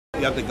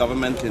got the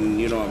government in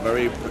a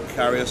very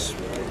precarious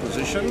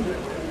position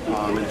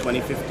in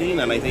 2015,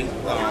 and I think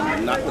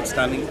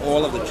notwithstanding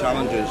all of the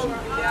challenges,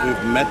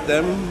 we've met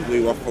them.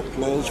 We were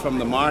foreclosed from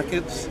the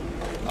markets,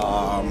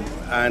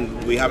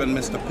 and we haven't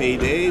missed a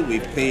payday.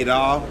 We've paid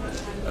off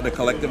the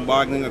collective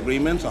bargaining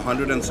agreements,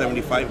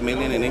 175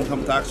 million in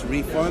income tax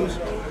refunds.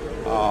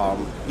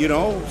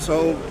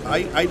 So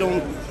I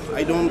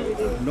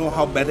don't know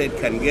how better it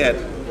can get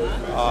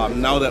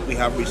now that we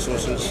have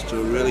resources to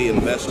really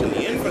invest in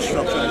the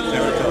infrastructure of the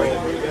territory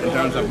in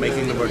terms of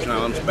making the Virgin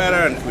Islands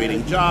better and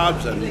creating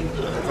jobs and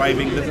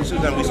driving businesses.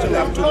 And we still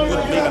have two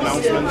good big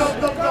announcements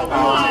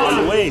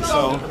on the way.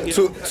 So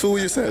two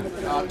you said?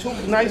 Two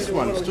nice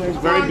ones, two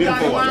very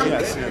beautiful ones.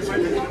 Yes.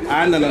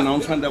 And an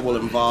announcement that will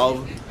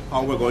involve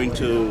how we're going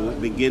to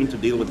begin to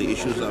deal with the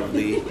issues of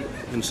the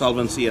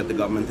insolvency at the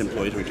government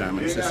employees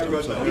retirement system.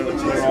 So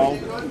we're all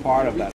part of that.